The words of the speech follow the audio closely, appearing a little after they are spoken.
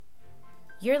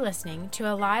You're listening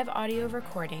to a live audio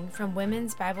recording from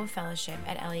Women's Bible Fellowship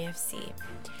at LAFC.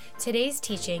 Today's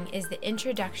teaching is the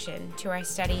introduction to our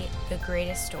study, The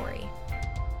Greatest Story.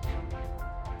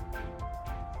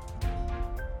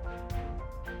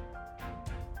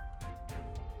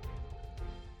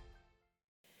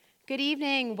 Good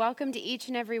evening. Welcome to each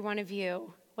and every one of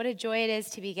you. What a joy it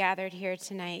is to be gathered here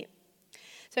tonight.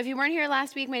 So if you weren't here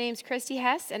last week, my name's Christy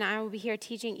Hess, and I will be here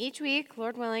teaching each week,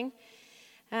 Lord willing.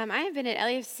 I have been at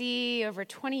LAFC over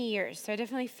 20 years, so I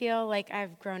definitely feel like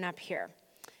I've grown up here.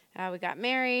 We got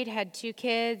married, had 2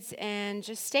 kids, and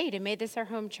just stayed and made this our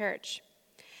home church.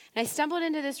 And I stumbled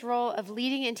into this role of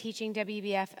leading and teaching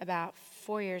WBF about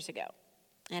 4 years ago.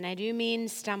 And I do mean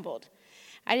stumbled.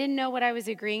 I didn't know what I was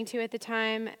agreeing to at the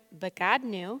time, but God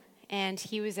knew, and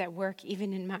He was at work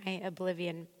even in my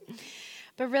oblivion.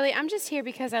 But really, I'm just here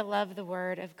because I love the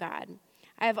Word of God.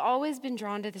 I have always been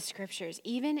drawn to the Scriptures,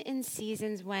 even in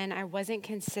seasons when I wasn't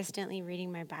consistently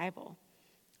reading my Bible.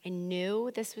 I knew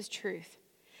this was truth,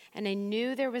 and I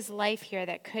knew there was life here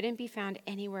that couldn't be found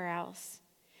anywhere else.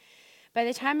 By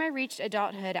the time I reached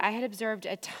adulthood, I had absorbed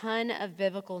a ton of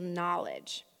biblical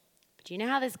knowledge. But you know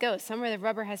how this goes. Somewhere the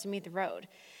rubber has to meet the road.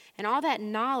 And all that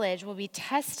knowledge will be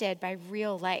tested by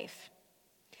real life.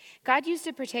 God used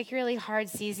a particularly hard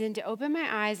season to open my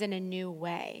eyes in a new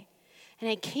way. And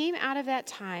I came out of that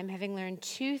time having learned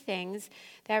 2 things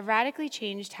that radically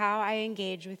changed how I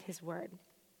engage with His Word.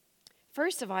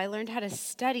 First of all, I learned how to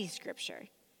study Scripture.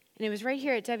 And it was right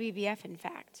here at WBF, in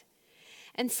fact.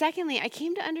 And secondly, I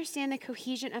came to understand the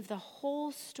cohesion of the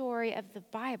whole story of the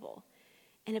Bible.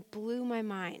 And it blew my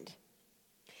mind.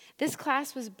 This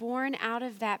class was born out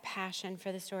of that passion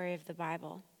for the story of the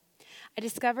Bible. I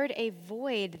discovered a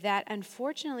void that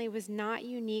unfortunately was not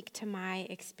unique to my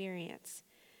experience.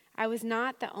 I was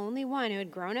not the only one who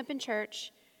had grown up in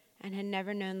church and had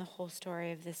never known the whole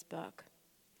story of this book.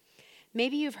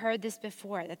 Maybe you've heard this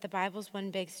before, that the Bible's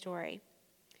one big story.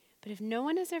 But if no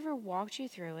one has ever walked you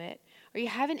through it, or you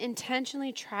haven't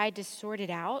intentionally tried to sort it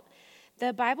out,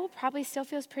 the Bible probably still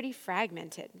feels pretty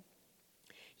fragmented.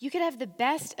 You could have the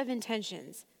best of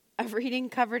intentions of reading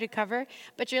cover to cover,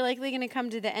 but you're likely going to come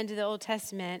to the end of the Old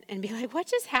Testament and be like, what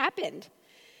just happened?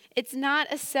 It's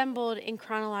not assembled in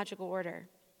chronological order.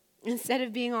 Instead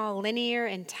of being all linear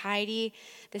and tidy,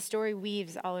 the story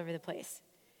weaves all over the place.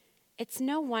 It's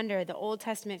no wonder the Old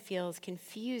Testament feels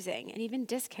confusing and even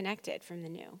disconnected from the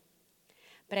New.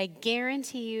 But I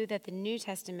guarantee you that the New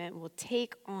Testament will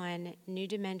take on new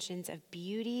dimensions of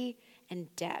beauty and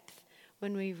depth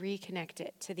when we reconnect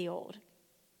it to the Old.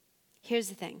 Here's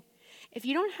the thing. If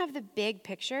you don't have the big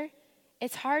picture,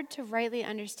 it's hard to rightly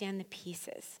understand the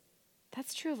pieces.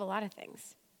 That's true of a lot of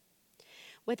things.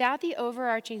 Without the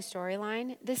overarching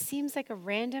storyline, this seems like a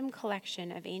random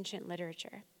collection of ancient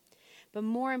literature. But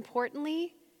more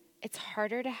importantly, it's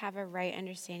harder to have a right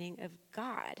understanding of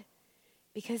God,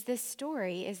 because this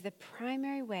story is the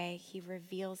primary way He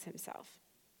reveals Himself.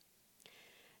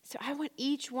 So I want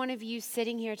each one of you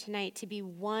sitting here tonight to be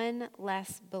one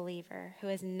less believer who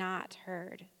has not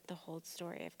heard the whole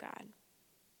story of God.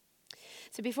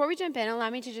 So before we jump in,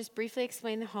 allow me to just briefly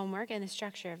explain the homework and the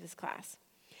structure of this class.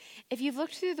 If you've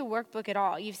looked through the workbook at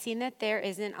all, you've seen that there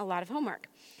isn't a lot of homework.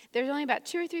 There's only about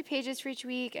 2 or 3 pages for each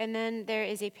week, and then there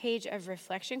is a page of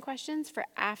reflection questions for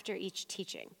after each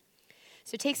teaching.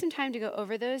 So take some time to go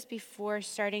over those before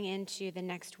starting into the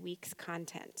next week's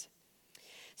content.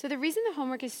 So the reason the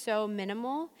homework is so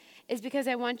minimal is because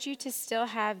I want you to still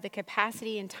have the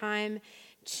capacity and time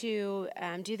to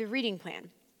do the reading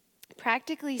plan.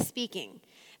 Practically speaking,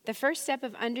 the first step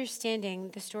of understanding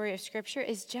the story of Scripture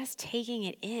is just taking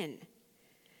it in.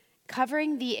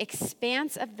 Covering the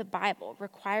expanse of the Bible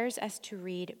requires us to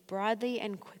read broadly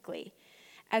and quickly,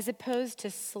 as opposed to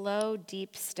slow,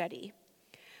 deep study.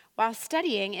 While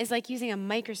studying is like using a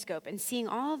microscope and seeing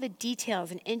all the details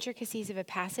and intricacies of a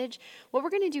passage, what we're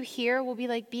going to do here will be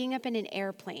like being up in an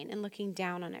airplane and looking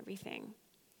down on everything.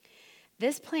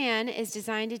 This plan is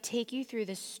designed to take you through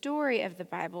the story of the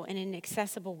Bible in an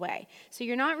accessible way. So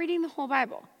you're not reading the whole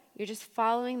Bible. You're just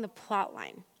following the plot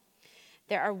line.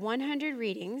 There are 100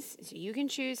 readings, so you can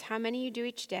choose how many you do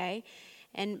each day.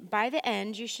 And by the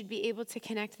end, you should be able to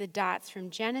connect the dots from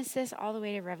Genesis all the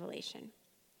way to Revelation.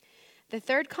 The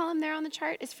third column there on the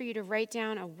chart is for you to write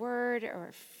down a word or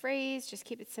a phrase, just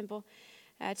keep it simple,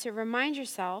 to remind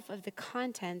yourself of the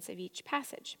contents of each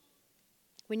passage.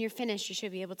 When you're finished, you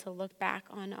should be able to look back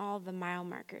on all the mile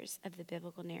markers of the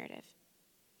biblical narrative.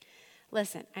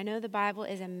 Listen, I know the Bible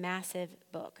is a massive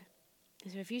book.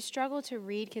 So if you struggle to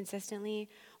read consistently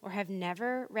or have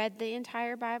never read the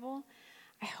entire Bible,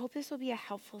 I hope this will be a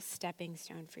helpful stepping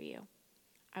stone for you.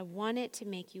 I want it to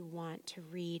make you want to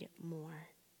read more.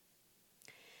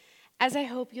 As I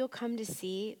hope you'll come to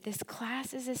see, this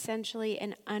class is essentially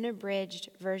an unabridged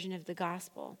version of the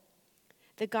gospel.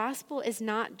 The gospel is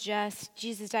not just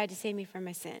Jesus died to save me from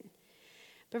my sin,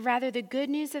 but rather the good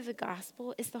news of the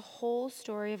gospel is the whole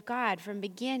story of God from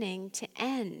beginning to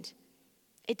end.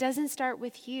 It doesn't start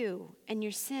with you and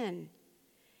your sin.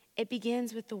 It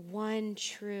begins with the one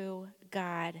true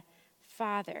God,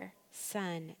 Father,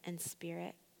 Son, and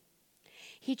Spirit.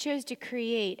 He chose to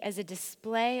create as a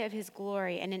display of his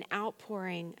glory and an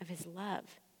outpouring of his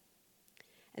love.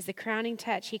 As the crowning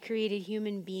touch, he created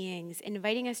human beings,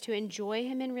 inviting us to enjoy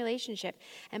him in relationship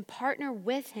and partner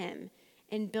with him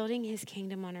in building his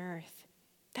kingdom on earth.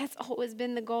 That's always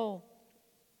been the goal.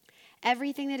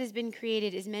 Everything that has been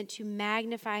created is meant to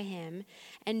magnify him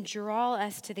and draw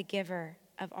us to the giver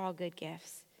of all good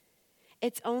gifts.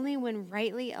 It's only when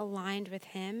rightly aligned with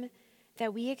him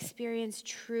that we experience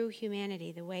true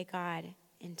humanity the way God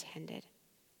intended.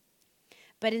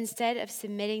 But instead of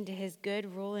submitting to his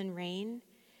good rule and reign,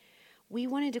 we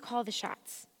wanted to call the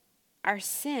shots. Our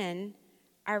sin,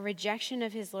 our rejection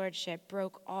of his lordship,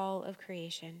 broke all of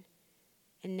creation.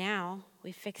 And now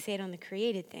we fixate on the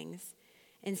created things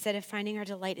instead of finding our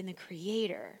delight in the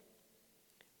Creator.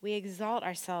 We exalt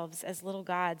ourselves as little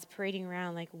gods parading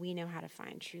around like we know how to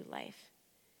find true life.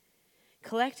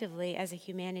 Collectively, as a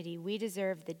humanity, we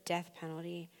deserve the death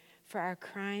penalty for our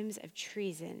crimes of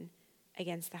treason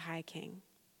against the High King.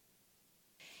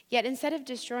 Yet instead of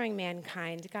destroying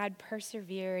mankind, God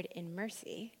persevered in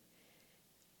mercy.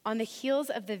 On the heels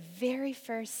of the very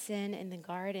first sin in the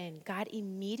garden, God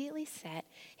immediately set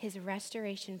his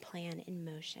restoration plan in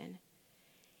motion.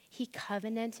 He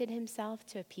covenanted himself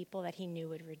to a people that he knew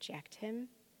would reject him,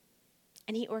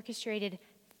 and he orchestrated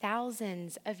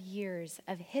thousands of years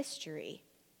of history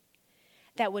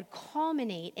that would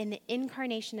culminate in the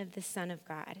incarnation of the Son of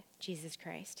God, Jesus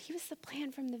Christ. He was the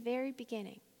plan from the very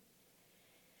beginning.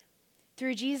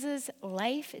 Through Jesus'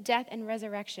 life, death, and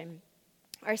resurrection,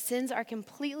 our sins are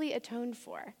completely atoned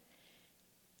for,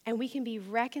 and we can be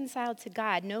reconciled to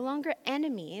God, no longer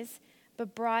enemies,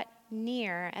 but brought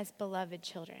near as beloved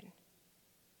children.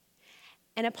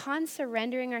 And upon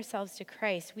surrendering ourselves to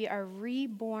Christ, we are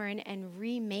reborn and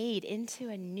remade into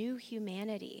a new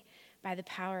humanity by the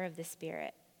power of the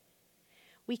Spirit.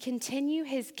 We continue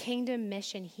his kingdom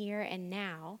mission here and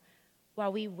now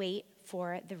while we wait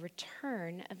for the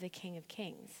return of the King of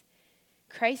Kings.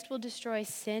 Christ will destroy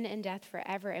sin and death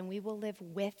forever, and we will live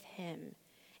with him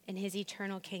in his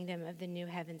eternal kingdom of the new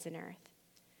heavens and earth.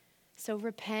 So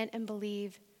repent and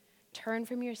believe, turn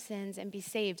from your sins, and be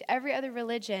saved. Every other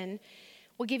religion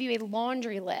will give you a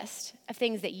laundry list of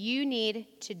things that you need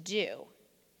to do.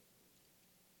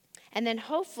 And then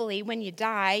hopefully when you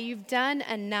die, you've done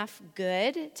enough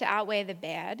good to outweigh the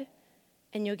bad,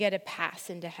 and you'll get a pass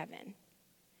into heaven.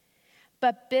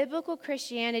 But biblical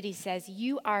Christianity says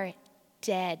you are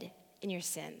dead in your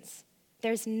sins.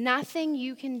 There's nothing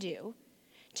you can do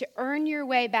to earn your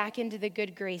way back into the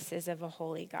good graces of a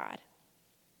holy God.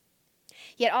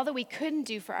 Yet all that we couldn't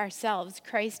do for ourselves,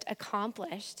 Christ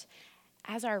accomplished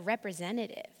as our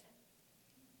representative.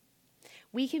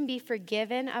 We can be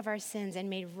forgiven of our sins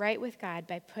and made right with God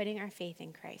by putting our faith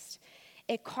in Christ.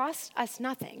 It cost us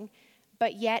nothing,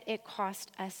 but yet it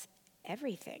cost us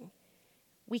everything.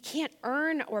 We can't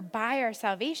earn or buy our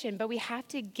salvation, but we have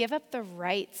to give up the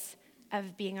rights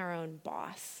of being our own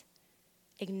boss.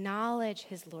 Acknowledge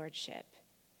his lordship.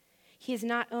 He is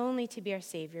not only to be our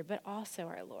Savior, but also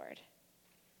our Lord.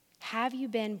 Have you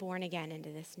been born again into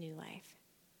this new life?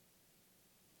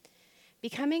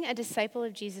 Becoming a disciple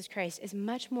of Jesus Christ is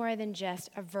much more than just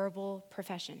a verbal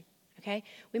profession, okay?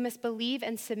 We must believe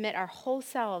and submit our whole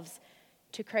selves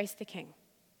to Christ the King.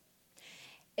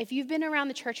 If you've been around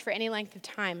the church for any length of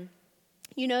time,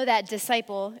 you know that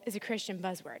disciple is a Christian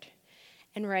buzzword,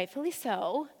 and rightfully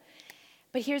so.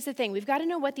 But here's the thing. We've got to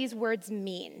know what these words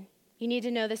mean. You need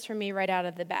to know this from me right out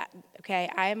of the bat, okay?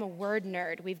 I am a word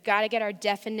nerd. We've got to get our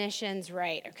definitions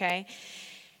right, okay?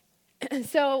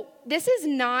 So this is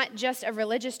not just a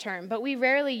religious term, but we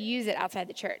rarely use it outside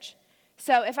the church.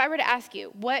 So if I were to ask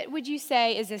you, what would you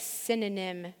say is a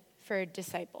synonym for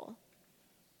disciple?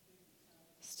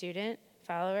 Student,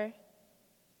 follower,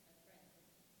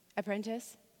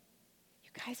 apprentice?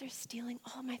 You guys are stealing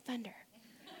all my thunder.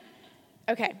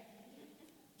 Okay.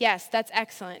 Yes, that's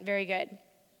excellent. Very good.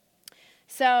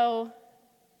 So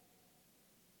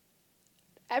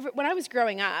when I was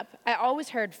growing up, I always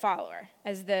heard follower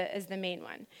as the main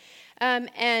one.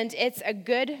 And it's a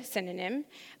good synonym.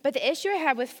 But the issue I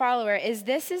have with follower is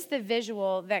this is the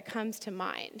visual that comes to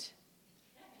mind.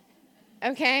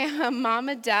 okay? A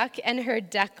mama duck and her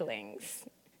ducklings.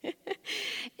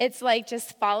 It's like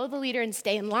just follow the leader and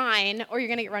stay in line, or you're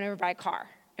going to get run over by a car,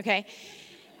 okay?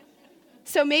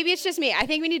 So maybe it's just me. I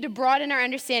think we need to broaden our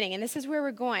understanding, and this is where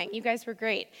we're going. You guys were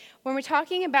great. When we're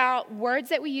talking about words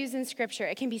that we use in Scripture,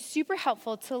 it can be super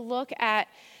helpful to look at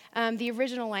the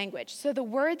original language. So the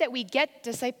word that we get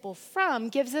disciple from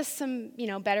gives us some,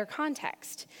 better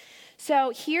context.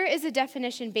 So here is a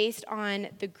definition based on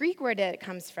the Greek word that it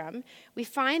comes from. We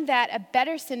find that a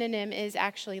better synonym is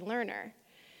actually learner.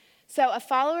 So a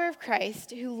follower of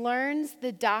Christ who learns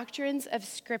the doctrines of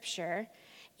Scripture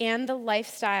and the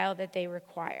lifestyle that they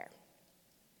require.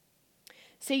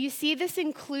 So you see this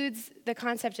includes the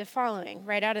concept of following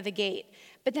right out of the gate.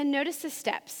 But then notice the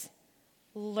steps.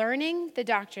 Learning the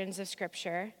doctrines of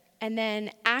Scripture and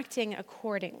then acting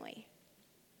accordingly.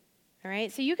 All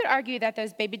right, so you could argue that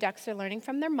those baby ducks are learning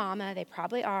from their mama. They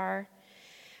probably are.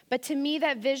 But to me,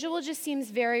 that visual just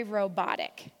seems very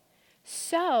robotic.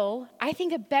 So I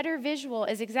think a better visual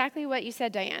is exactly what you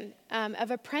said, Diane,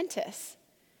 of apprentice.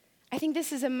 I think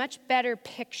this is a much better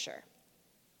picture.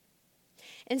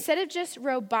 Instead of just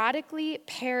robotically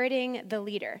parroting the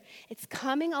leader, it's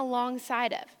coming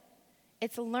alongside of,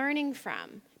 it's learning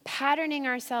from, patterning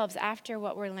ourselves after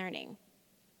what we're learning.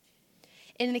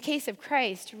 In the case of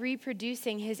Christ,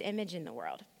 reproducing his image in the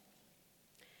world.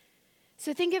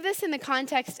 So think of this in the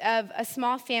context of a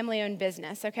small family-owned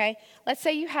business, okay? Let's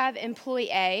say you have employee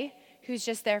A who's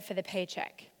just there for the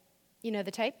paycheck. You know the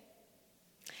type?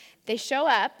 They show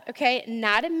up, okay,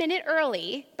 not a minute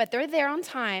early, but they're there on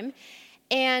time,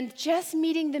 and just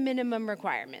meeting the minimum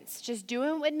requirements, just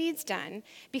doing what needs done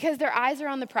because their eyes are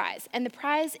on the prize. And the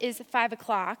prize is 5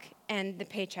 o'clock and the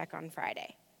paycheck on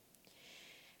Friday.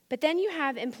 But then you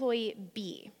have employee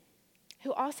B,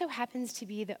 who also happens to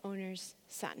be the owner's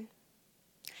son.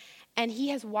 And he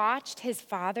has watched his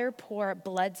father pour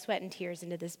blood, sweat, and tears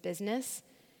into this business.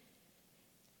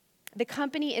 The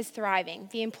company is thriving.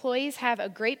 The employees have a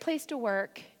great place to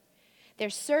work. They're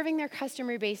serving their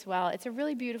customer base well. It's a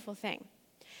really beautiful thing.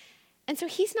 And so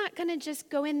he's not going to just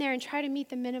go in there and try to meet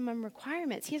the minimum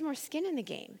requirements. He has more skin in the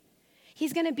game.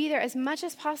 He's going to be there as much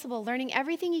as possible, learning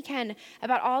everything he can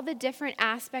about all the different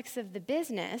aspects of the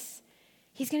business.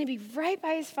 He's going to be right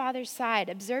by his father's side,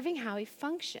 observing how he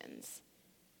functions.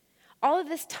 All of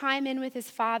this time in with his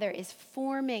father is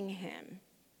forming him.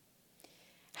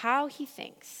 How he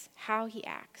thinks, how he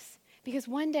acts. Because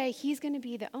one day he's going to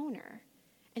be the owner,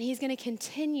 and he's going to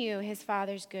continue his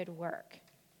father's good work.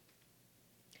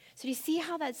 So do you see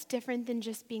how that's different than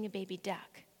just being a baby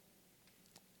duck?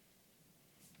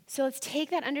 So let's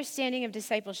take that understanding of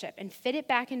discipleship and fit it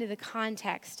back into the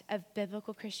context of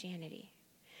biblical Christianity.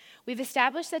 We've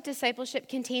established that discipleship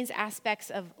contains aspects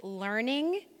of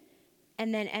learning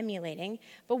and then emulating.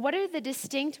 But what are the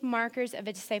distinct markers of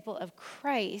a disciple of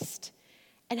Christ,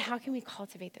 and how can we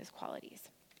cultivate those qualities?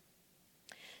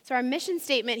 So our mission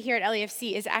statement here at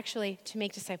LEFC is actually to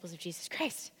make disciples of Jesus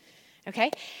Christ.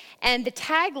 Okay? And the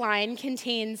tagline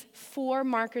contains 4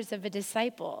 markers of a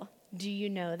disciple. Do you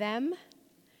know them?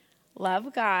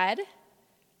 Love God,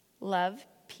 love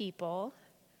people,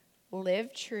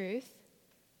 live truth,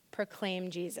 proclaim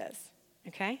Jesus.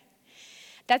 Okay?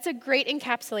 That's a great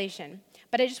encapsulation,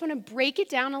 but I just want to break it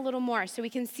down a little more so we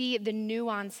can see the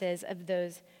nuances of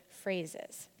those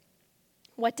phrases.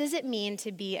 What does it mean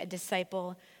to be a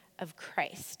disciple of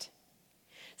Christ?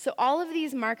 So all of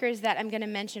these markers that I'm going to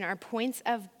mention are points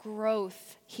of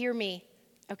growth. Hear me,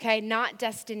 okay? Not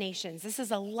destinations. This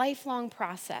is a lifelong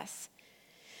process.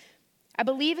 I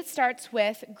believe it starts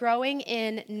with growing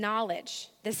in knowledge.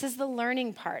 This is the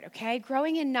learning part, okay?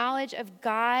 Growing in knowledge of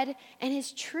God and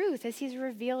his truth as he's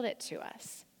revealed it to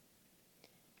us.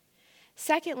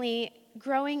 Secondly,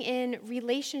 growing in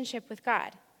relationship with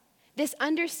God. This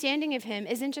understanding of him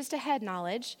isn't just a head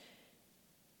knowledge,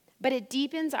 but it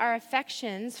deepens our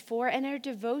affections for and our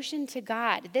devotion to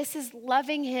God. This is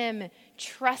loving him,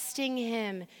 trusting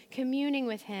him, communing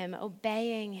with him,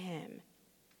 obeying him.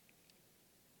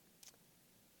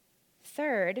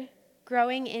 Third,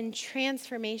 growing in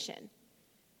transformation.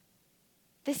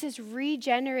 This is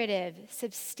regenerative,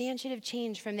 substantive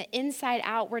change from the inside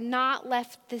out. We're not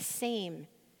left the same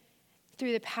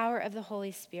through the power of the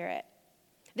Holy Spirit.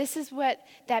 This is what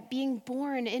that being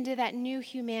born into that new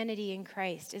humanity in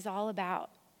Christ is all about.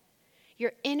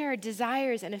 Your inner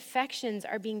desires and affections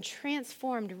are being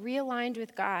transformed, realigned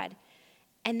with God,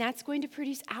 and that's going to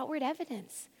produce outward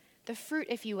evidence, the fruit,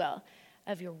 if you will,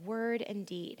 of your word and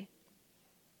deed.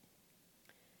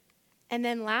 And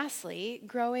then lastly,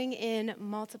 growing in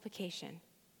multiplication.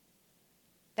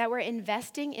 That we're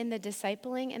investing in the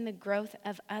discipling and the growth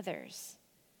of others.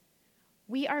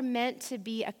 We are meant to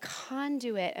be a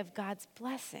conduit of God's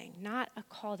blessing, not a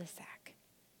cul-de-sac.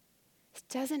 It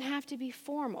doesn't have to be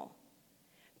formal,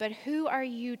 but who are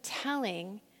you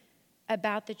telling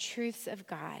about the truths of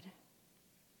God?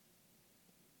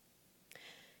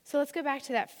 So let's go back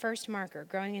to that first marker,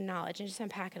 growing in knowledge, and just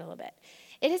unpack it a little bit.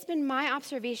 It has been my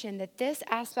observation that this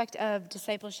aspect of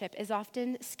discipleship is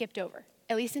often skipped over,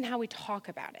 at least in how we talk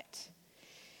about it.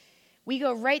 We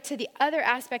go right to the other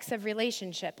aspects of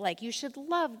relationship, like you should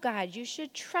love God, you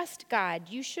should trust God,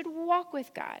 you should walk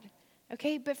with God.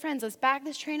 Okay, but friends, let's back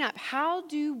this train up. How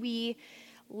do we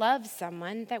love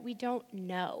someone that we don't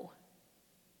know?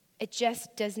 It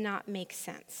just does not make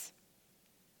sense.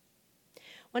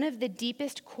 One of the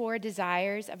deepest core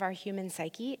desires of our human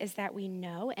psyche is that we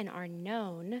know and are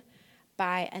known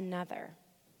by another.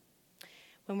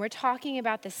 When we're talking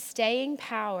about the staying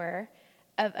power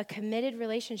of a committed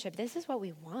relationship, this is what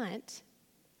we want,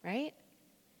 right?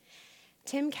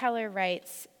 Tim Keller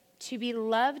writes, "To be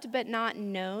loved but not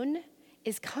known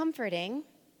is comforting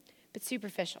but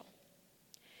superficial.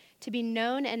 To be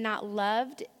known and not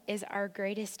loved is our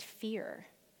greatest fear.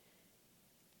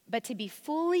 But to be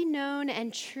fully known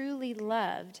and truly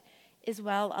loved is,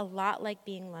 well, a lot like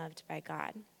being loved by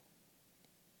God."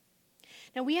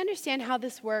 Now, we understand how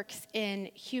this works in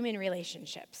human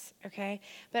relationships, okay?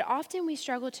 But often we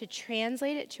struggle to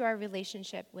translate it to our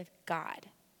relationship with God.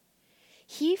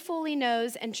 He fully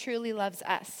knows and truly loves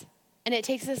us, and it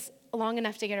takes us long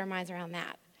enough to get our minds around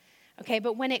that, okay?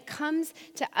 But when it comes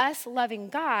to us loving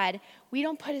God, we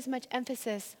don't put as much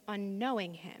emphasis on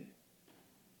knowing him.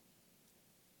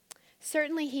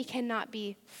 Certainly, he cannot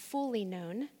be fully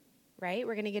known, right?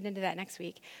 We're going to get into that next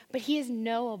week. But he is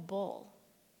knowable.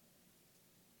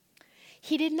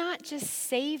 He did not just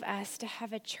save us to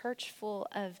have a church full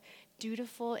of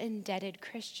dutiful, indebted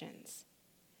Christians.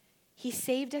 He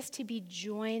saved us to be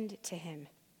joined to him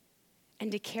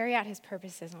and to carry out his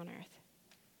purposes on earth.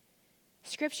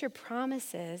 Scripture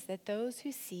promises that those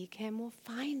who seek him will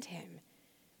find him.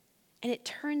 And it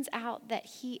turns out that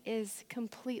he is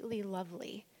completely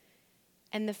lovely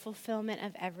and the fulfillment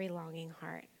of every longing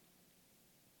heart.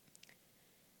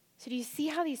 So do you see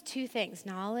how these two things,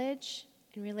 knowledge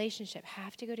and relationship,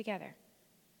 have to go together?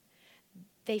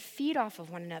 They feed off of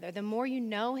one another. The more you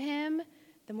know him,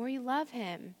 the more you love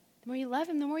him. The more you love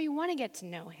him, the more you want to get to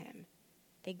know him.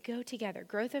 They go together,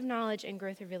 growth of knowledge and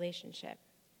growth of relationship.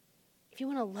 If you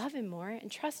want to love him more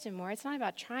and trust him more, it's not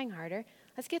about trying harder.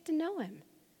 Let's get to know him.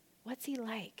 What's he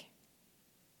like?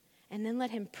 And then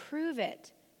let him prove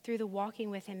it through the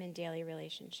walking with him in daily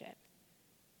relationship.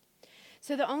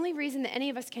 So the only reason that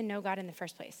any of us can know God in the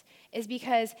first place is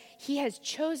because he has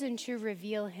chosen to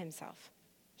reveal himself.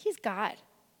 He's God.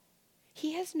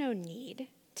 He has no need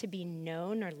to be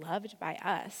known or loved by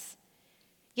us.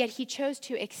 Yet he chose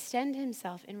to extend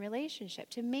himself in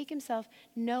relationship, to make himself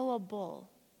knowable.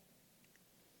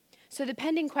 So the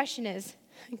pending question is,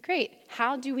 great,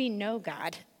 how do we know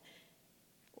God?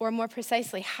 Or more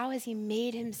precisely, how has he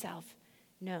made himself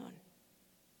known?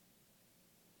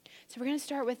 So we're going to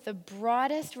start with the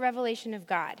broadest revelation of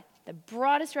God. The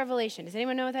broadest revelation. Does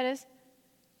anyone know what that is?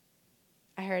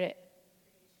 I heard it.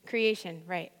 Creation,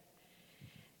 right.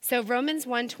 So Romans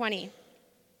 1:20.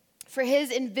 "For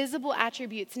his invisible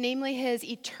attributes, namely his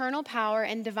eternal power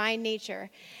and divine nature,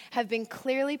 have been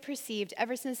clearly perceived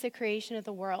ever since the creation of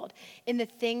the world in the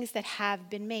things that have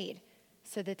been made,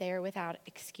 so that they are without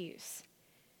excuse."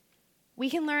 We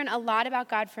can learn a lot about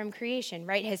God from creation,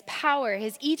 right? His power,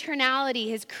 his eternality,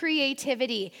 his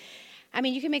creativity. I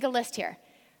mean, you can make a list here.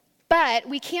 But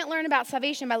we can't learn about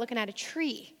salvation by looking at a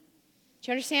tree.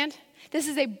 Do you understand? This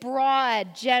is a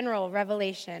broad, general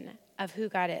revelation of who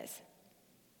God is.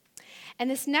 And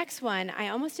this next one, I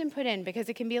almost didn't put in because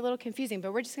it can be a little confusing,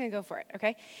 but we're just going to go for it,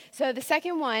 okay? So the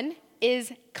second one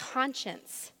is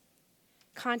conscience.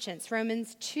 Conscience,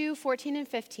 Romans 2:14 and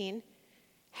 15.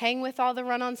 Hang with all the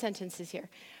run-on sentences here.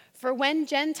 "For when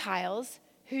Gentiles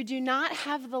who do not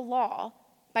have the law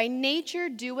by nature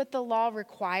do what the law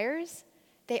requires,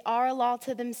 they are a law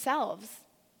to themselves,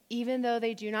 even though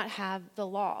they do not have the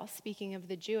law," speaking of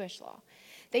the Jewish law.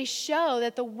 "They show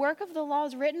that the work of the law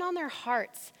is written on their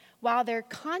hearts, while their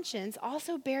conscience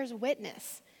also bears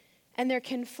witness, and their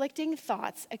conflicting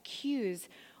thoughts accuse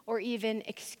or even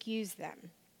excuse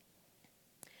them."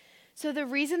 So the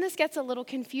reason this gets a little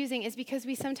confusing is because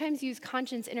we sometimes use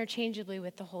conscience interchangeably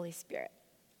with the Holy Spirit.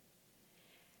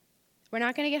 We're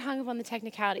not going to get hung up on the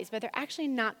technicalities, but they're actually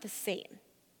not the same.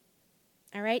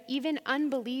 All right? Even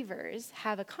unbelievers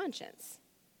have a conscience.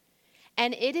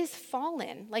 And it is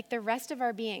fallen like the rest of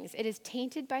our beings. It is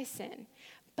tainted by sin,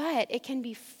 but it can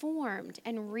be formed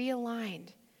and realigned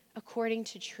according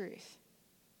to truth.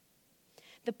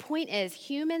 The point is,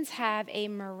 humans have a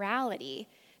morality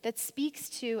that speaks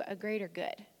to a greater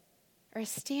good or a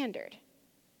standard.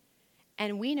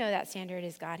 And we know that standard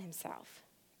is God himself.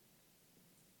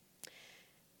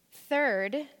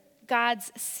 Third,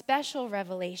 God's special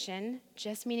revelation,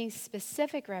 just meaning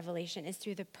specific revelation, is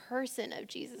through the person of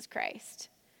Jesus Christ.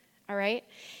 All right?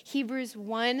 Hebrews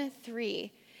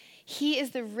 1:3. He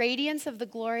is the radiance of the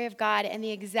glory of God and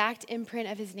the exact imprint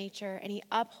of his nature, and he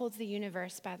upholds the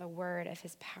universe by the word of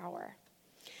his power.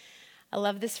 I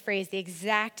love this phrase, the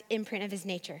exact imprint of his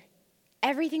nature.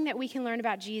 Everything that we can learn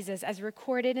about Jesus as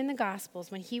recorded in the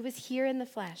Gospels when he was here in the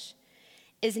flesh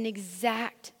is an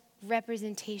exact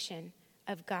representation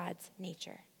of God's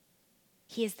nature.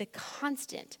 He is the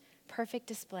constant, perfect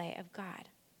display of God.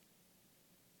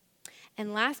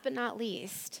 And last but not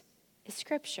least is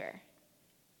Scripture.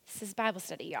 This is Bible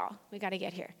study, y'all. We got to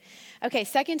get here. Okay,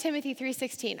 2 Timothy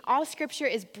 3:16. All Scripture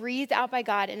is breathed out by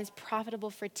God and is profitable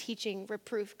for teaching,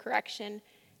 reproof, correction,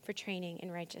 for training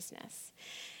in righteousness.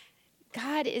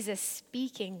 God is a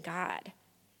speaking God.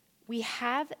 We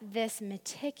have this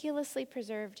meticulously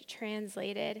preserved,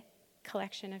 translated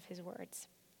collection of his words,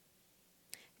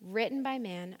 written by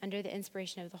man under the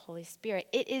inspiration of the Holy Spirit.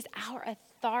 It is our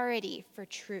authority for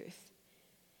truth.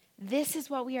 This is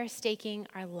what we are staking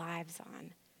our lives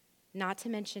on, not to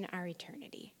mention our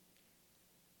eternity.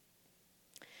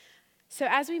 So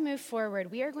as we move forward,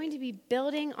 we are going to be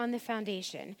building on the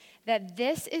foundation that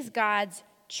this is God's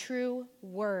true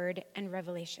word and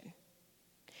revelation.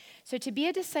 So to be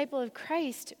a disciple of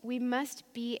Christ, we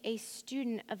must be a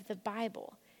student of the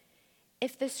Bible.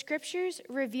 If the scriptures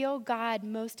reveal God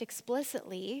most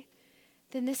explicitly,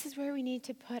 then this is where we need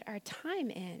to put our time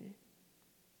in.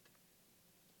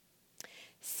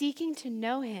 Seeking to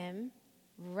know him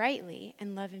rightly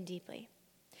and love him deeply.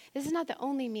 This is not the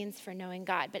only means for knowing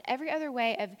God, but every other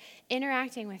way of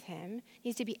interacting with him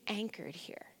needs to be anchored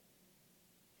here.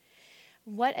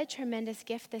 What a tremendous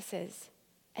gift this is.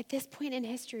 At this point in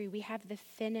history, we have the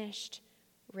finished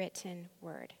written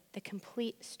word, the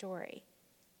complete story.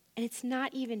 And it's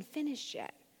not even finished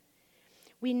yet.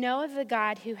 We know of the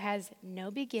God who has no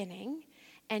beginning,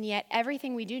 and yet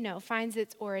everything we do know finds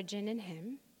its origin in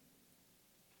him.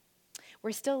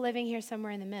 We're still living here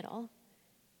somewhere in the middle,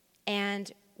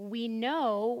 and we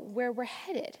know where we're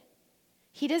headed.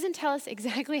 He doesn't tell us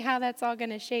exactly how that's all going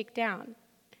to shake down.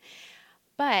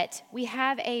 But we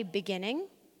have a beginning,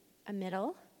 a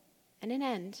middle, and an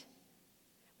end.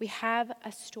 We have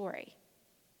a story.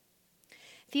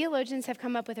 Theologians have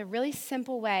come up with a really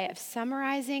simple way of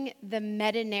summarizing the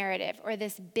meta-narrative, or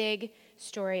this big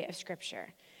story of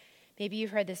Scripture. Maybe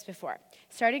you've heard this before.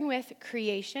 Starting with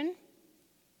creation,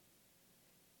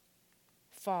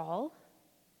 fall,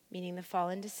 meaning the fall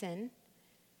into sin,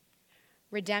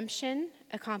 redemption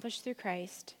accomplished through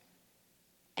Christ,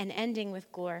 and ending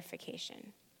with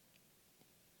glorification.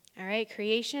 All right,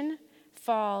 creation,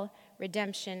 fall,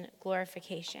 redemption,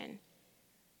 glorification.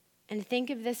 And think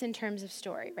of this in terms of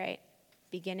story, right?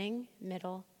 Beginning,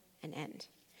 middle, and end.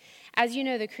 As you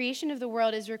know, the creation of the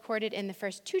world is recorded in the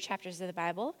first 2 chapters of the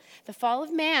Bible. The fall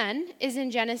of man is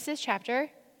in Genesis chapter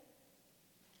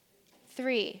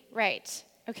 3, right?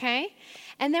 Okay?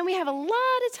 And then we have a lot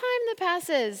of time that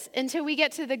passes until we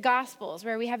get to the Gospels,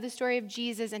 where we have the story of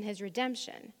Jesus and his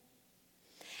redemption.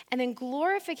 And then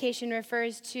glorification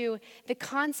refers to the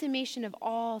consummation of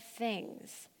all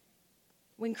things,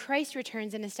 when Christ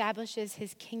returns and establishes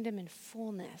his kingdom in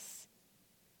fullness.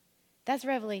 That's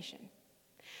Revelation.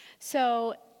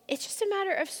 So it's just a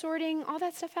matter of sorting all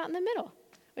that stuff out in the middle,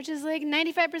 which is like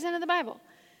 95% of the Bible.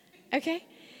 Okay?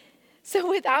 So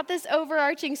without this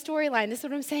overarching storyline, this is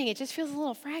what I'm saying, it just feels a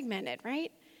little fragmented,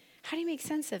 right? How do you make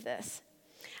sense of this?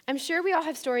 I'm sure we all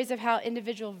have stories of how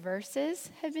individual verses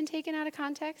have been taken out of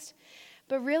context,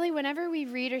 but really whenever we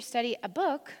read or study a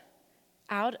book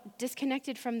out,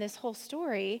 disconnected from this whole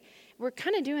story, we're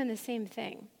kind of doing the same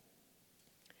thing.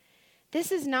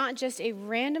 This is not just a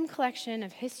random collection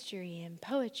of history and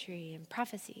poetry and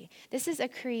prophecy. This is a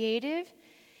creative,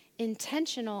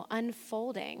 intentional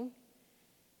unfolding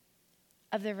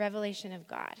of the revelation of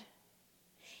God.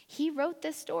 He wrote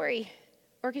this story,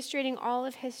 orchestrating all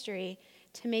of history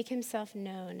to make himself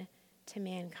known to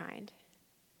mankind.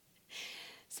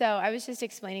 So I was just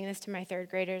explaining this to my 3rd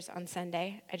graders on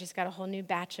Sunday. I just got a whole new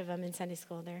batch of them in Sunday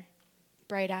school. They're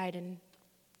bright-eyed and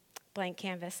blank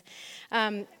canvas.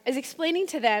 I was explaining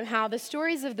to them how the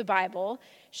stories of the Bible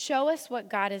show us what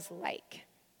God is like,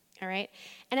 all right?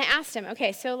 And I asked them,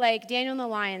 okay, so like Daniel in the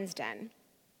lion's den,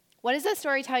 what does that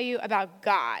story tell you about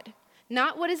God?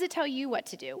 Not what does it tell you what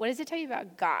to do. What does it tell you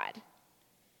about God?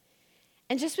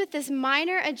 And just with this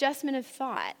minor adjustment of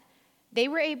thought, They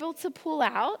were able to pull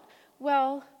out,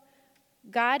 well,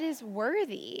 God is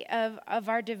worthy of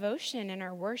our devotion and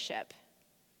our worship.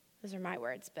 Those are my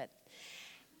words, but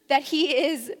that he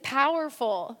is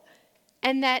powerful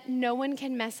and that no one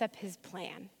can mess up his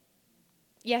plan.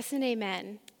 Yes and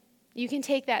amen. You can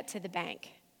take that to the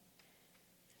bank.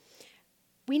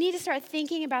 We need to start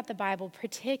thinking about the Bible,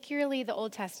 particularly the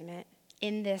Old Testament,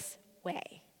 in this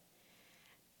way.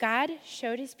 God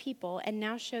showed his people and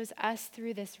now shows us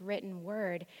through this written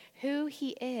word who he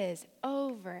is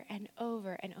over and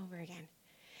over and over again.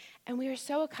 And we are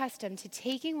so accustomed to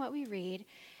taking what we read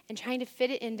and trying to fit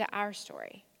it into our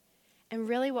story. And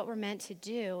really what we're meant to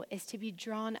do is to be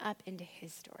drawn up into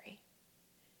his story.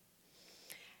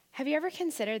 Have you ever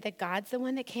considered that God's the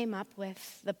one that came up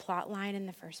with the plot line in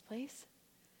the first place?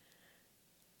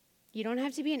 You don't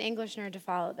have to be an English nerd to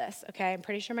follow this, okay? I'm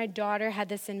pretty sure my daughter had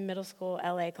this in middle school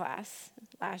LA class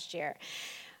last year.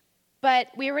 But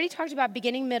we already talked about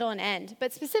beginning, middle, and end.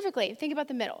 But specifically, think about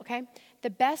the middle, okay? The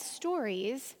best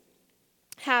stories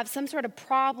have some sort of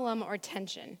problem or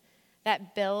tension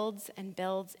that builds and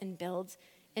builds and builds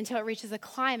until it reaches a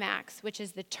climax, which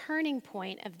is the turning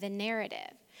point of the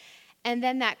narrative. And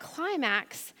then that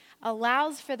climax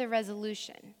allows for the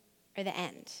resolution or the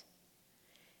end.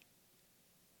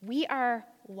 We are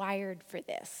wired for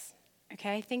this,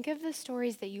 okay? Think of the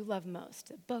stories that you love most,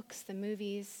 the books, the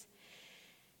movies.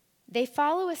 They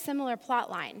follow a similar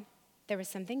plot line. There was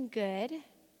something good, and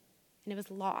it was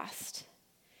lost.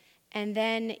 And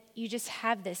then you just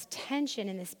have this tension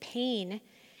and this pain,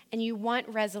 and you want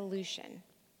resolution.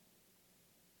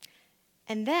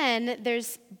 And then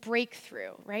there's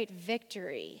breakthrough, right?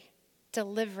 Victory,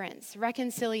 deliverance,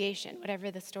 reconciliation,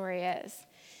 whatever the story is.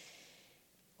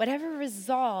 Whatever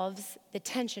resolves the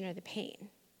tension or the pain.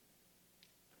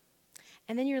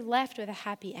 And then you're left with a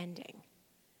happy ending.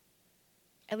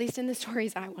 At least in the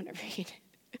stories I want to read.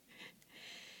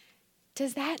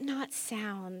 Does that not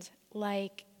sound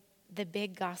like the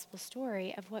big gospel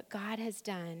story of what God has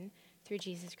done through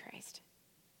Jesus Christ?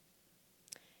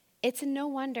 It's no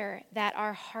wonder that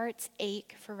our hearts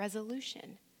ache for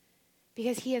resolution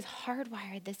because he has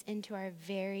hardwired this into our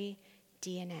very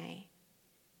DNA.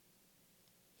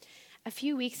 A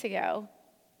few weeks ago,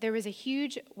 there was a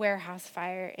huge warehouse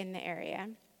fire in the area,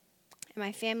 and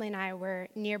my family and I were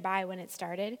nearby when it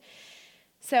started.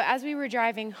 So as we were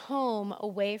driving home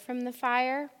away from the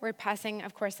fire, we're passing,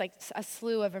 of course, like a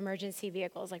slew of emergency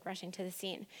vehicles, like rushing to the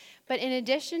scene. But in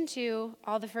addition to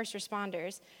all the first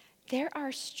responders, there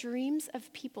are streams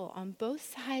of people on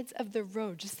both sides of the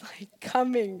road just like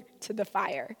coming to the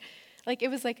fire. Like it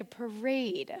was like a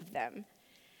parade of them.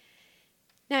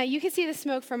 Now, you could see the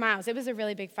smoke for miles. It was a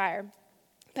really big fire.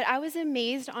 But I was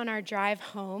amazed on our drive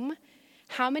home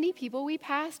how many people we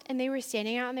passed, and they were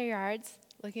standing out in their yards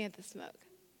looking at the smoke.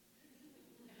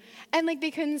 And like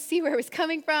they couldn't see where it was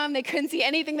coming from. They couldn't see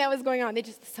anything that was going on. They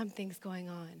just, something's going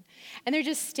on. And they're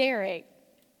just staring.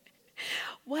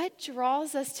 What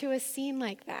draws us to a scene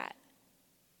like that?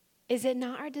 Is it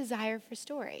not our desire for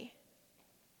story?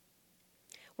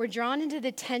 We're drawn into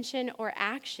the tension or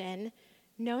action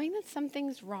knowing that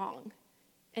something's wrong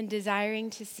and desiring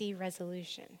to see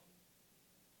resolution.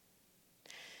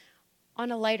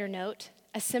 On a lighter note,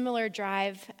 a similar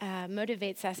drive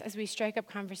motivates us as we strike up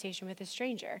conversation with a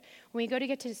stranger. When we go to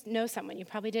get to know someone, you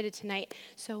probably did it tonight.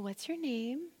 So what's your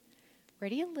name? Where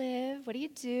do you live? What do you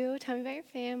do? Tell me about your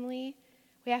family.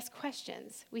 We ask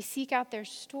questions. We seek out their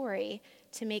story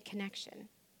to make connection.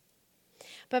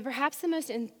 But perhaps the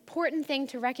most important thing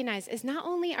to recognize is not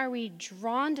only are we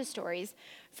drawn to stories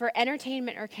for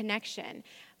entertainment or connection,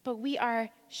 but we are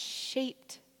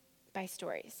shaped by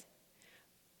stories.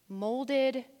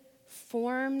 Molded,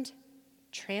 formed,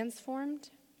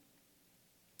 transformed.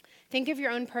 Think of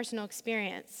your own personal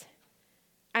experience.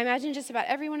 I imagine just about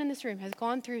everyone in this room has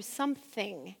gone through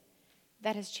something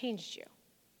that has changed you.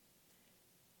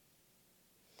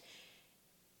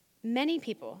 Many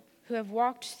people who have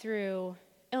walked through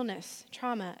illness,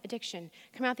 trauma, addiction,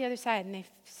 come out the other side and they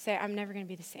say, I'm never going to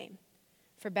be the same,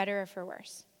 for better or for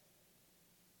worse.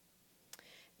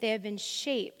 They have been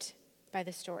shaped by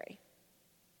the story.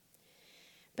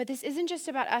 But this isn't just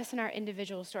about us and our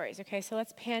individual stories, okay? So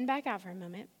let's pan back out for a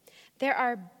moment. There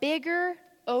are bigger,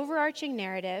 overarching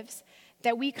narratives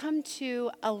that we come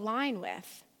to align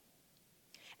with,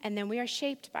 and then we are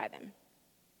shaped by them.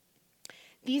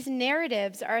 These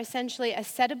narratives are essentially a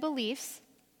set of beliefs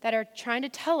that are trying to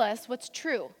tell us what's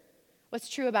true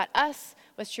about us,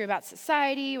 what's true about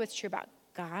society, what's true about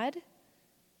God.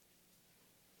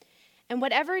 And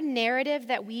whatever narrative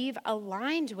that we've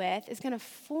aligned with is going to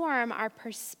form our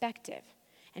perspective.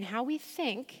 And how we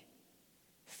think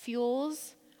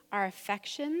fuels our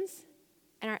affections,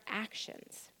 and our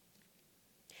actions.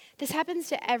 This happens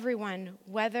to everyone,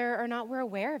 whether or not we're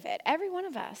aware of it. Every one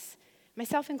of us,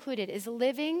 myself included, is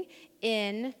living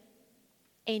in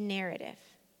a narrative,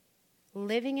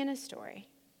 living in a story.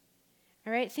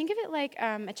 All right, think of it like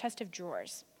a chest of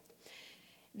drawers.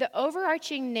 The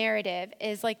overarching narrative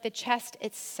is like the chest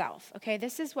itself, okay?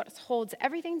 This is what holds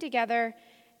everything together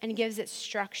and gives it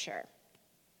structure.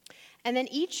 And then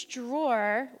each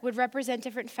drawer would represent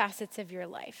different facets of your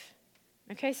life.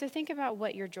 Okay, so think about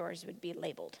what your drawers would be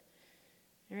labeled.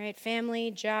 All right,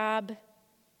 family, job,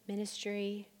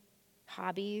 ministry,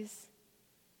 hobbies,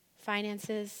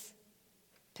 finances,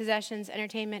 possessions,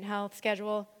 entertainment, health,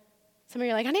 schedule. Some of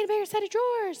you are like, I need a bigger set of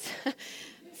drawers.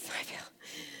 So I feel.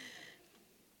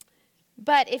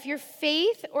 But if your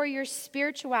faith or your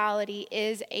spirituality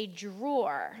is a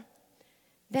drawer,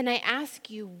 then I ask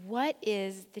you, what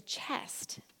is the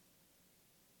chest?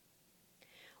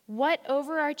 What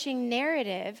overarching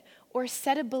narrative or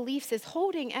set of beliefs is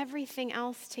holding everything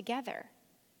else together?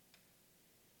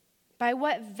 By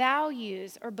what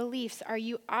values or beliefs are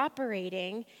you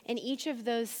operating in each of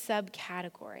those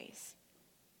subcategories?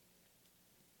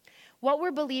 What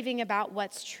we're believing about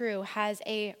what's true has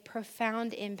a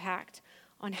profound impact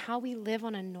on how we live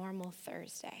on a normal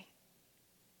Thursday.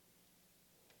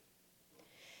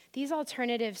 These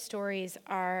alternative stories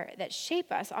that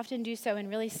shape us often do so in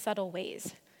really subtle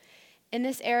ways. In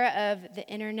this era of the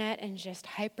internet and just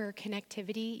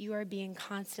hyper-connectivity, you are being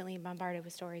constantly bombarded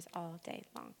with stories all day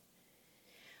long.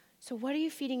 So what are you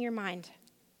feeding your mind?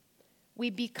 We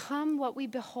become what we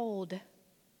behold.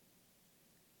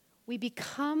 We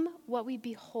become what we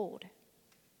behold.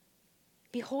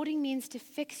 Beholding means to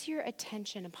fix your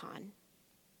attention upon.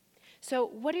 So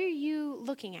what are you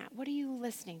looking at? What are you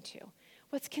listening to?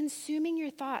 What's consuming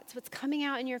your thoughts? What's coming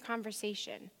out in your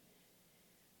conversation?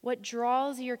 What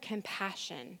draws your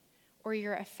compassion or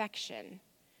your affection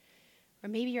or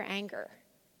maybe your anger?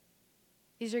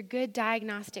 These are good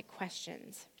diagnostic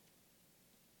questions.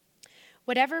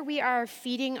 Whatever we are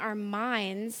feeding our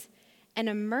minds and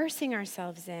immersing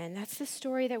ourselves in, that's the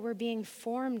story that we're being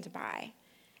formed by.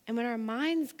 And when our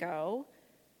minds go,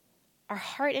 our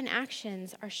heart and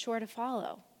actions are sure to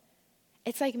follow.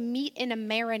 It's like meat in a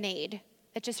marinade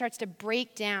that just starts to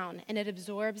break down and it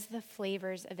absorbs the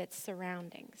flavors of its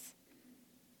surroundings.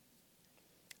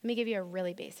 Let me give you a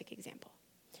really basic example.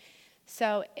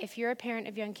 So if you're a parent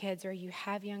of young kids or you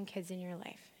have young kids in your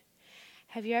life,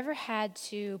 have you ever had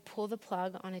to pull the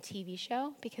plug on a TV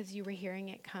show because you were hearing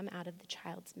it come out of the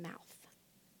child's mouth?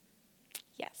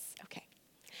 Yes, okay.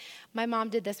 My mom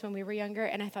did this when we were younger,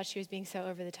 and I thought she was being so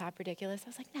over-the-top ridiculous. I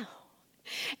was like, no.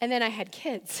 And then I had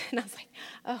kids, and I was like,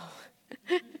 oh.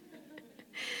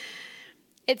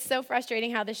 It's so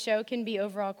frustrating how the show can be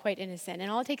overall quite innocent. And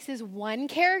all it takes is one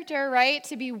character, right,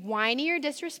 to be whiny or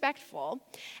disrespectful,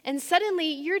 and suddenly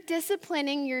you're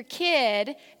disciplining your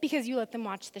kid because you let them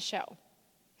watch the show.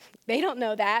 They don't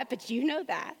know that, but you know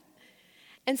that.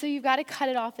 And so you've got to cut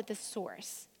it off at the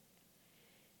source.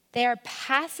 They are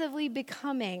passively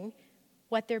becoming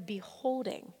what they're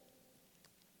beholding.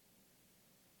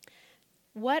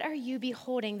 What are you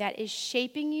beholding that is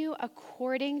shaping you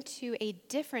according to a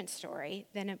different story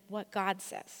than what God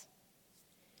says?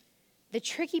 The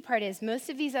tricky part is most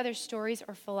of these other stories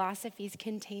or philosophies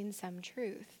contain some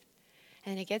truth.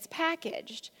 And it gets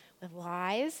packaged with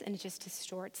lies, and it just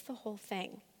distorts the whole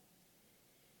thing.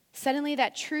 Suddenly,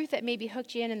 that truth that maybe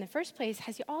hooked you in the first place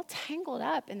has you all tangled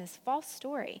up in this false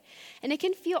story. And it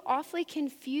can feel awfully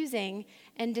confusing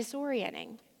and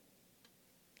disorienting.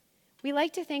 We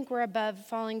like to think we're above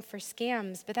falling for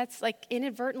scams, but that's like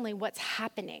inadvertently what's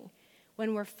happening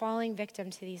when we're falling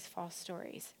victim to these false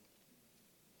stories.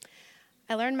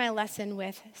 I learned my lesson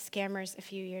with scammers a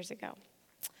few years ago.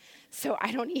 So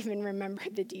I don't even remember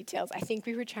the details. I think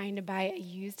we were trying to buy a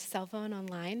used cell phone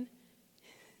online.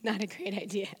 Not a great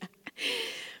idea.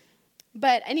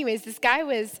 But anyways, this guy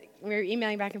we were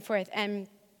emailing back and forth, and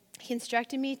he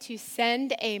instructed me to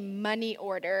send a money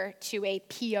order to a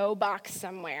P.O. box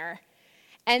somewhere,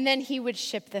 and then he would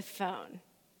ship the phone.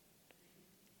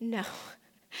 No.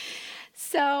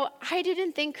 So I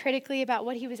didn't think critically about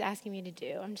what he was asking me to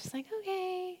do. I'm just like,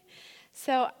 okay.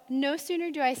 So no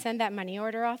sooner do I send that money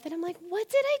order off than I'm like, what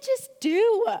did I just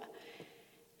do?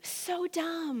 So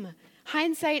dumb.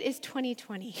 Hindsight is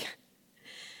 20/20.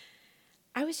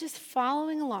 I was just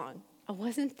following along. I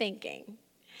wasn't thinking.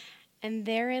 And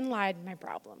therein lied my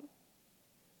problem.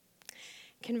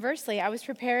 Conversely, I was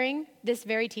preparing this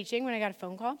very teaching when I got a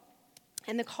phone call,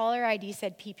 and the caller ID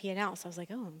said PP&L. So I was like,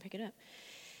 oh, I'm gonna pick it up.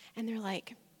 And they're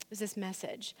like, it was this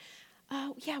message.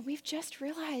 oh, yeah, we've just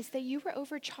realized that you were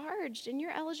overcharged and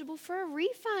you're eligible for a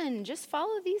refund. Just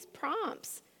follow these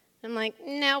prompts. I'm like,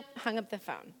 nope, hung up the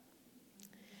phone.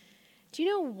 Do you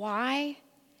know why?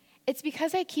 It's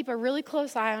because I keep a really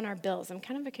close eye on our bills. I'm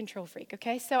kind of a control freak,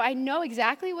 okay? So I know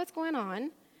exactly what's going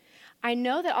on. I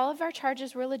know that all of our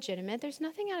charges were legitimate. There's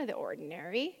nothing out of the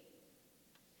ordinary.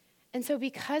 And so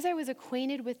because I was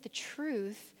acquainted with the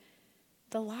truth,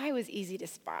 the lie was easy to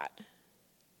spot.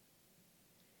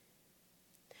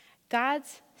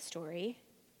 God's story,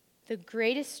 the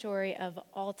greatest story of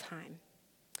all time,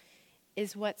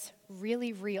 is what's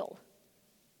really real.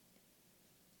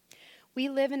 We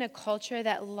live in a culture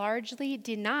that largely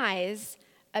denies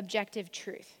objective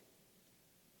truth.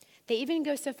 They even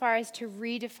go so far as to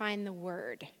redefine the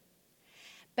word.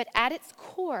 But at its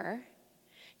core,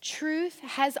 truth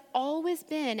has always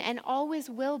been and always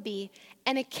will be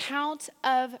an account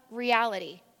of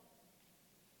reality.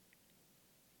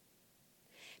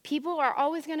 People are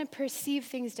always going to perceive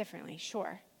things differently,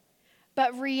 sure.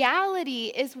 But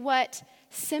reality is what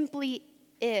simply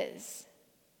is.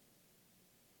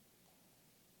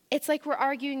 It's like we're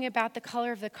arguing about the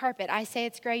color of the carpet. I say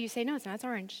it's gray, you say, no, it's not, it's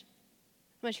orange.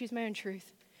 I'm going to choose my own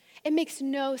truth. It makes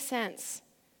no sense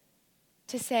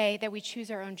to say that we choose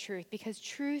our own truth because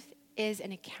truth is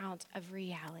an account of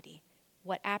reality,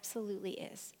 what absolutely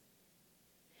is.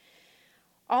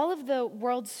 All of the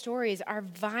world's stories are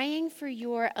vying for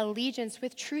your allegiance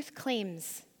with truth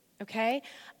claims, okay,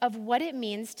 of what it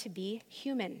means to be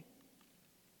human.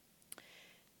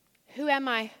 Who am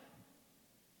I?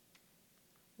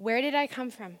 Where did I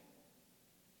come from?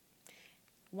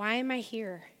 Why am I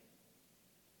here?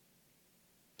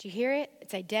 Do you hear it?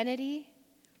 It's identity,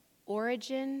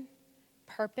 origin,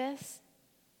 purpose.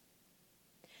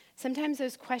 Sometimes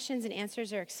those questions and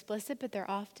answers are explicit, but they're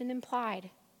often implied.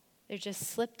 They're just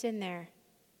slipped in there.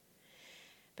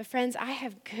 But friends, I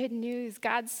have good news.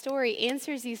 God's story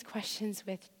answers these questions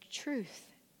with truth.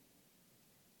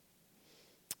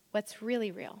 What's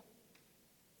really real?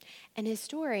 And his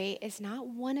story is not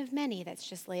one of many that's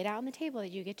just laid out on the table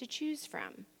that you get to choose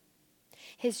from.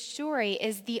 His story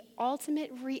is the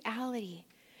ultimate reality.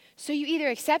 So you either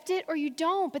accept it or you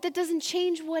don't, but that doesn't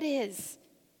change what is.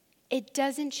 It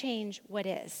doesn't change what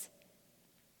is.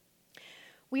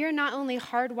 We are not only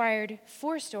hardwired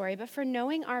for story, but for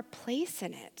knowing our place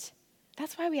in it.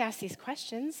 That's why we ask these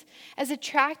questions. As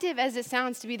attractive as it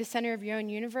sounds to be the center of your own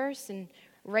universe and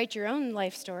write your own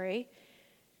life story,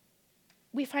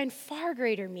 we find far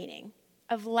greater meaning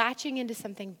of latching into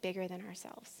something bigger than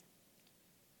ourselves.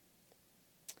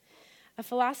 A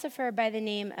philosopher by the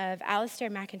name of Alistair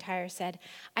MacIntyre said,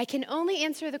 I can only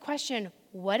answer the question,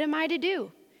 what am I to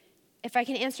do? If I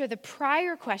can answer the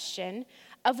prior question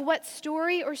of what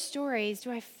story or stories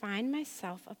do I find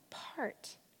myself a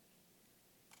part?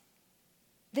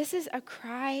 This is a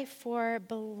cry for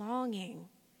belonging,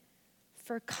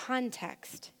 for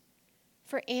context,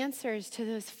 for answers to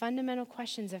those fundamental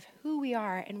questions of who we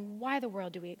are and why the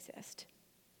world do we exist.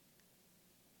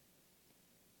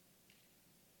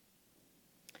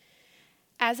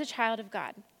 As a child of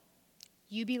God,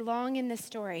 you belong in this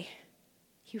story.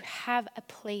 You have a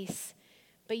place,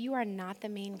 but you are not the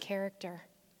main character.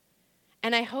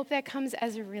 And I hope that comes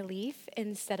as a relief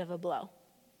instead of a blow.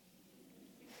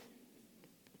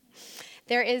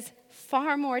 There is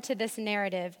far more to this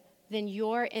narrative than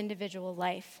your individual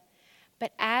life.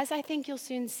 But as I think you'll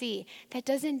soon see, that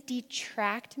doesn't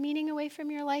detract meaning away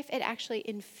from your life, it actually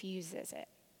infuses it.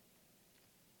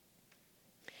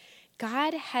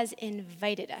 God has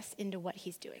invited us into what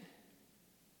he's doing.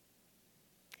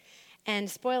 And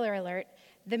spoiler alert,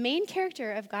 the main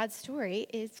character of God's story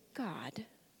is God.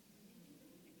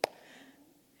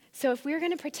 So if we're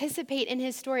going to participate in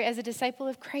his story as a disciple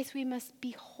of Christ, we must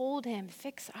behold him,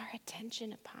 fix our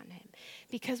attention upon him,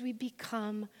 because we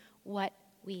become what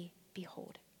we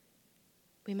behold.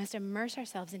 We must immerse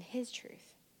ourselves in his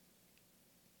truth.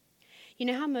 You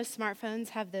know how most smartphones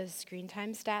have those screen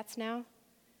time stats now?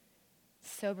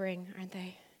 Sobering, aren't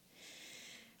they?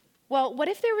 Well, what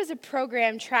if there was a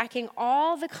program tracking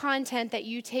all the content that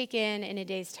you take in a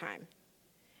day's time?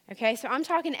 Okay, so I'm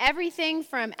talking everything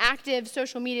from active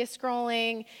social media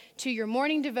scrolling to your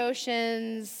morning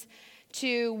devotions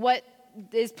to what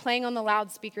is playing on the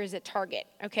loudspeakers at Target,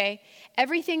 okay?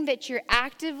 Everything that you're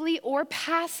actively or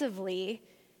passively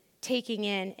taking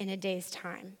in a day's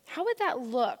time. How would that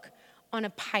look on a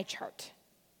pie chart?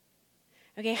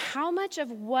 Okay, how much of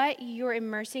what you're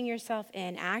immersing yourself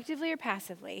in, actively or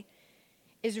passively,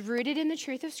 is rooted in the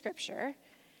truth of Scripture,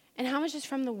 and how much is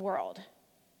from the world?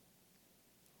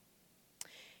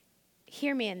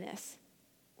 Hear me in this.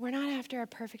 We're not after a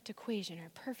perfect equation or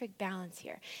a perfect balance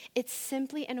here. It's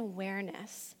simply an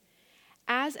awareness.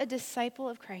 As a disciple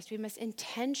of Christ, we must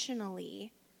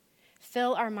intentionally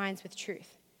fill our minds with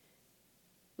truth.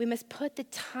 We must put the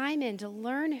time in to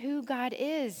learn who God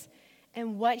is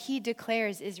and what he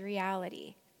declares is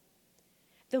reality.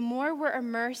 The more we're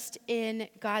immersed in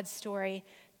God's story,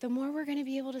 the more we're going to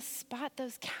be able to spot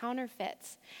those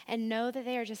counterfeits and know that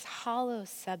they are just hollow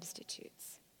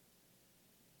substitutes.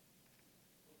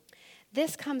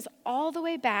 This comes all the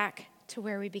way back to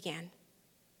where we began.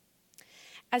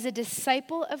 As a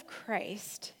disciple of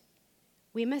Christ,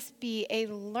 we must be a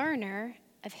learner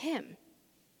of him.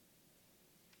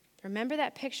 Remember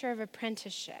that picture of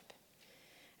apprenticeship.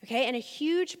 Okay, and a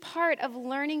huge part of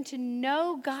learning to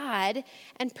know God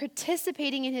and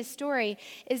participating in his story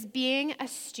is being a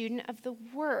student of the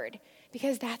Word,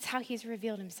 because that's how he's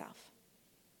revealed himself.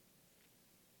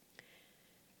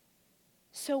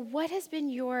 So what has been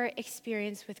your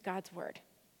experience with God's Word?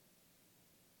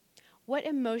 What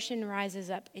emotion rises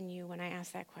up in you when I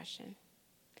ask that question?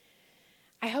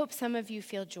 I hope some of you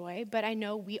feel joy, but I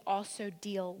know we also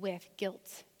deal with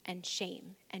guilt and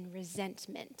shame and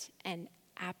resentment and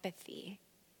apathy.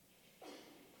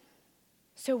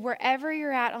 So wherever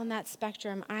you're at on that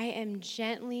spectrum, I am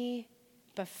gently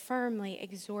but firmly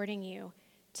exhorting you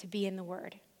to be in the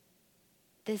Word.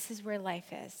 This is where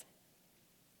life is.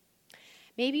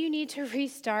 Maybe you need to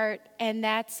restart, and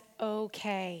that's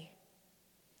okay.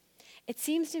 It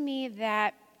seems to me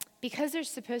that because there's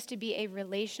supposed to be a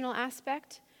relational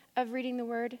aspect of reading the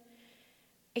Word,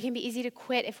 it can be easy to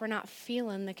quit if we're not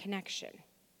feeling the connection.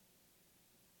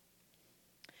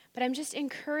 But I'm just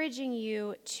encouraging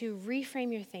you to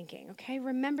reframe your thinking, okay?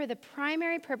 Remember, the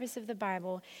primary purpose of the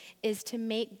Bible is to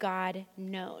make God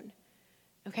known,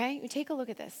 okay? You take a look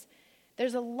at this.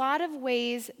 There's a lot of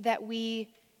ways that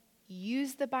we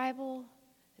use the Bible,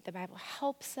 that the Bible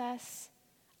helps us,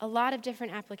 a lot of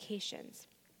different applications.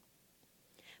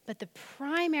 But the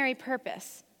primary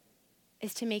purpose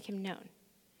is to make him known.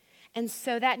 And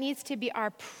so that needs to be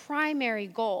our primary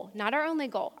goal, not our only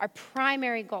goal, our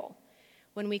primary goal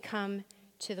when we come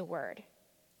to the Word.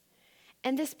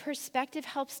 And this perspective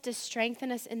helps to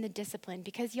strengthen us in the discipline,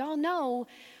 because y'all know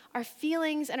our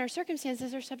feelings and our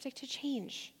circumstances are subject to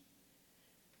change.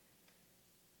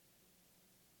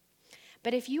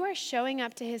 But if you are showing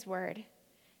up to his Word,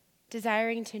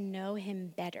 desiring to know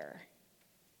him better,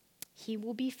 he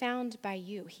will be found by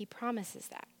you. He promises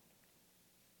that.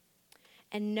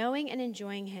 And knowing and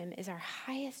enjoying him is our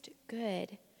highest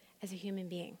good as a human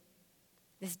being.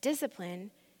 This discipline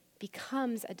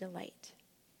becomes a delight.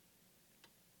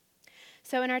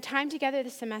 So in our time together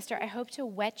this semester, I hope to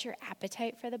whet your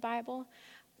appetite for the Bible,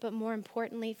 but more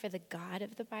importantly, for the God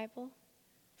of the Bible,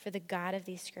 for the God of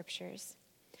these scriptures.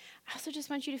 I also just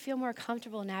want you to feel more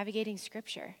comfortable navigating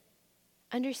Scripture,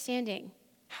 understanding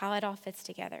how it all fits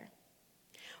together.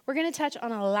 We're going to touch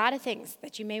on a lot of things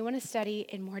that you may want to study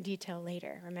in more detail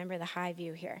later. Remember the high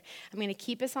view here. I'm going to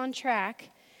keep us on track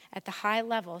at the high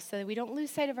level so that we don't lose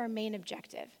sight of our main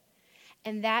objective,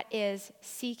 and that is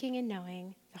seeking and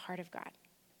knowing the heart of God.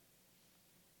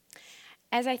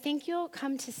 As I think you'll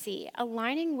come to see,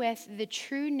 aligning with the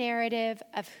true narrative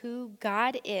of who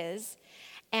God is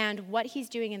and what he's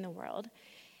doing in the world,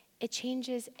 it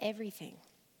changes everything.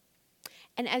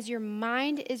 And as your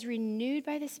mind is renewed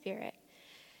by the Spirit,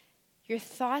 your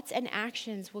thoughts and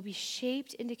actions will be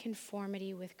shaped into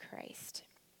conformity with Christ.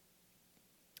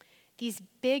 These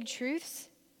big truths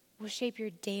will shape your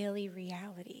daily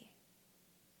reality.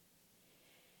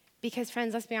 Because,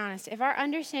 friends, let's be honest, if our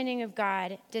understanding of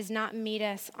God does not meet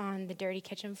us on the dirty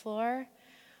kitchen floor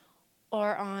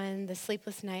or on the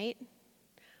sleepless night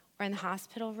or in the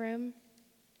hospital room,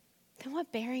 then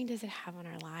what bearing does it have on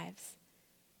our lives?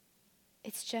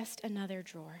 It's just another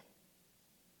drawer.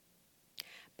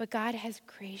 But God has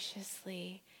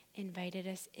graciously invited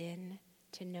us in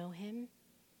to know him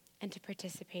and to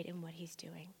participate in what he's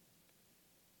doing.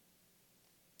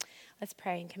 Let's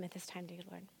pray and commit this time to you,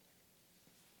 Lord.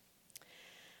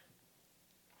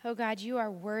 Oh God, you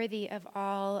are worthy of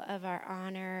all of our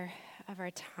honor, of our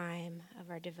time,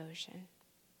 of our devotion.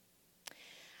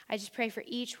 I just pray for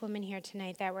each woman here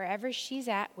tonight that wherever she's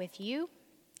at with you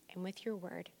and with your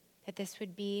word, that this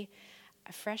would be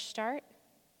a fresh start.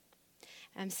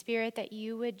 Spirit, that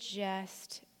you would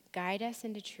just guide us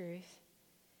into truth,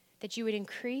 that you would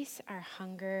increase our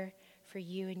hunger for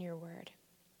you and your word.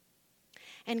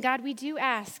 And God, we do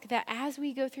ask that as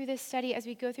we go through this study, as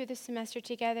we go through this semester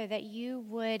together, that you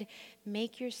would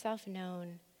make yourself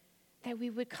known, that we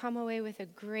would come away with a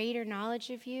greater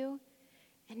knowledge of you,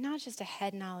 and not just a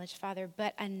head knowledge, Father,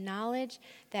 but a knowledge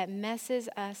that messes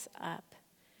us up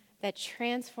that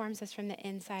transforms us from the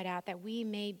inside out, that we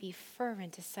may be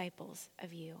fervent disciples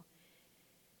of you.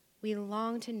 We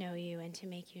long to know you and to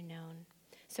make you known.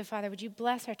 So, Father, would you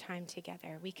bless our time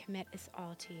together? We commit this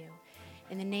all to you.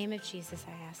 In the name of Jesus,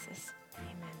 I ask this.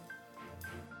 Amen.